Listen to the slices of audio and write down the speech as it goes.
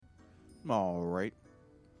All right.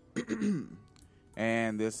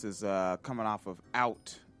 And this is coming off of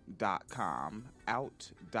Outthat.com.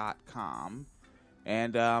 Outthat.com.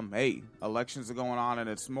 And, hey, elections are going on, and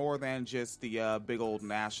it's more than just the big old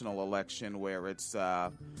national election where it's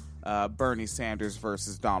Bernie Sanders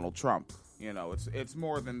versus Donald Trump. You know, it's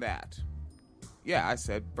more than that. Yeah, I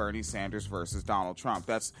said Bernie Sanders versus Donald Trump.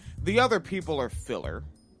 That's the other people are filler.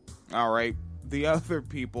 All right? The other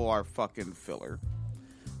people are fucking filler.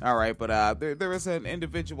 All right, but there is an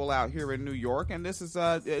individual out here in New York, and this is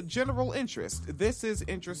general interest. This is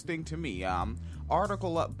interesting to me.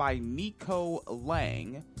 Article up by Nico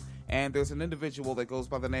Lang, and there's an individual that goes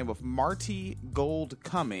by the name of Marti Gould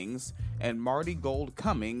Cummings, and Marti Gould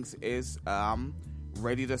Cummings is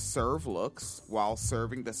ready to serve looks while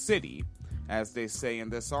serving the city, as they say in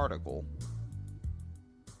this article.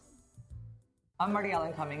 I'm Marti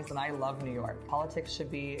Cummings, and I love New York. Politics should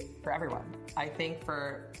be for everyone. I think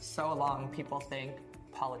for so long, people think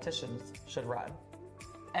politicians should run.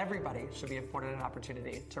 Everybody should be afforded an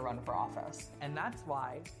opportunity to run for office. And that's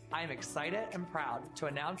why I am excited and proud to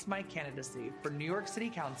announce my candidacy for New York City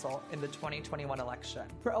Council in the 2021 election.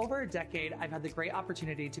 For over a decade, I've had the great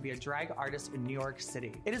opportunity to be a drag artist in New York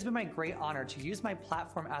City. It has been my great honor to use my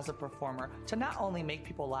platform as a performer to not only make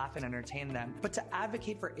people laugh and entertain them, but to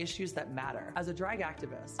advocate for issues that matter. As a drag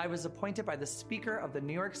activist, I was appointed by the Speaker of the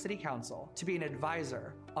New York City Council to be an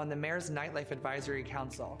advisor on the Mayor's Nightlife Advisory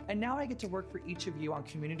Council. And now I get to work for each of you on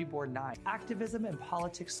Community Board 9. Activism and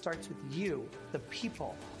politics starts with you, the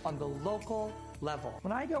people, on the local level.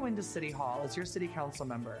 When I go into City Hall as your City Council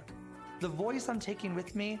member, the voice I'm taking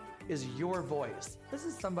with me is your voice. This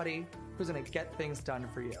is somebody who's gonna get things done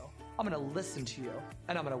for you. I'm gonna listen to you,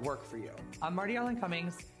 and I'm gonna work for you. I'm Marti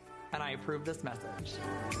Cummings, and I approve this message.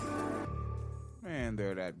 And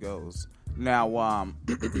there that goes. Now,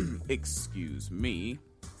 excuse me.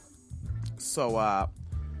 So,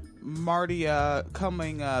 Marti,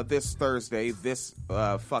 coming this Thursday, this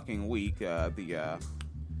fucking week, we're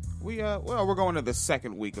going to the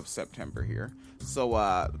second week of September here. So,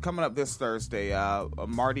 coming up this Thursday,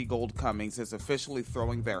 Marti Gould Cummings is officially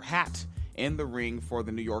throwing their hat in the ring for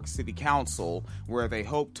the New York City Council, where they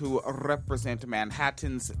hope to represent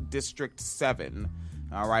Manhattan's District 7.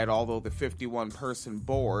 All right, although the 51-person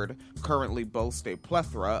board currently boasts a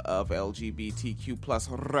plethora of LGBTQ plus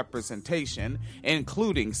representation,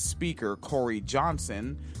 including Speaker Corey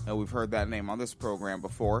Johnson. We've heard that name on this program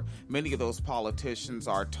before. Many of those politicians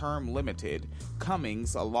are term limited.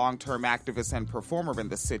 Cummings, a long-term activist and performer in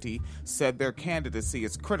the city, said their candidacy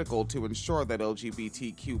is critical to ensure that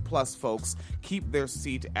LGBTQ plus folks keep their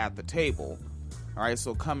seat at the table. All right,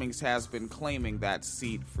 so Cummings has been claiming that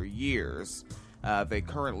seat for years. They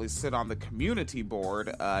currently sit on the community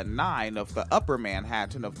board 9 of the Upper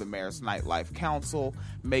Manhattan of the Mayor's Nightlife Council,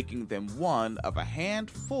 making them one of a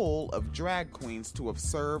handful of drag queens to have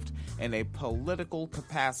served in a political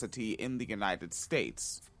capacity in the United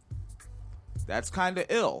States. That's kind of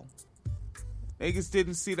ill. Niggas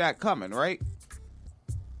didn't see that coming, right?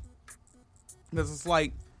 Because it's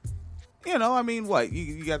like, you know, I mean, what?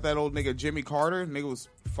 You got that old nigga Jimmy Carter? Nigga was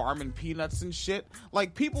farming peanuts and shit.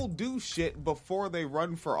 Like, people do shit before they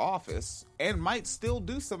run for office, and might still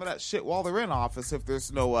do some of that shit while they're in office if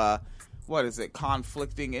there's no,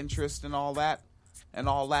 conflicting interest and all that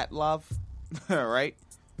love. Right?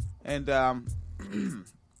 And,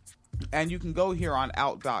 and you can go here on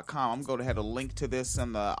Outthat.com. I'm going to have a link to this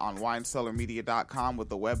on winecellarmedia.com with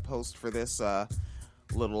the web post for this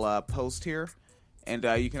little post here. And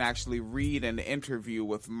you can actually read an interview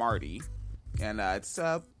with Marti. And it's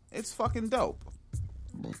fucking dope.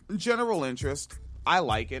 General interest. I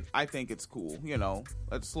like it. I think it's cool. You know,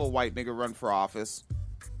 let's little white nigga run for office.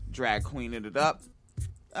 Drag queening it up.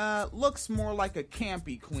 Looks more like a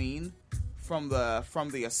campy queen from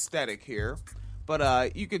the aesthetic here.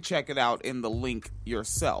 But you can check it out in the link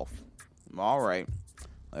yourself. All right.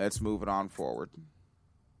 Let's move it on forward.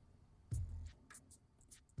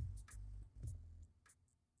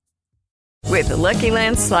 With the Lucky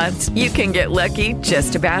Land Slots, you can get lucky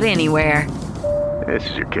just about anywhere. This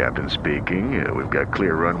is your captain speaking. We've got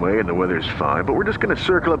clear runway and the weather's fine, but we're just going to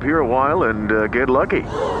circle up here a while and get lucky.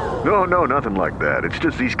 No, nothing like that. It's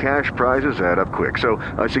just these cash prizes add up quick. So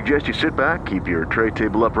I suggest you sit back, keep your tray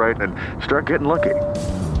table upright, and start getting lucky.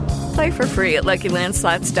 Play for free at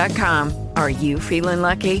LuckyLandSlots.com. Are you feeling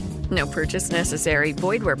lucky? No purchase necessary.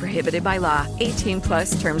 Void where prohibited by law. 18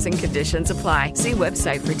 plus terms and conditions apply. See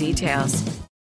website for details.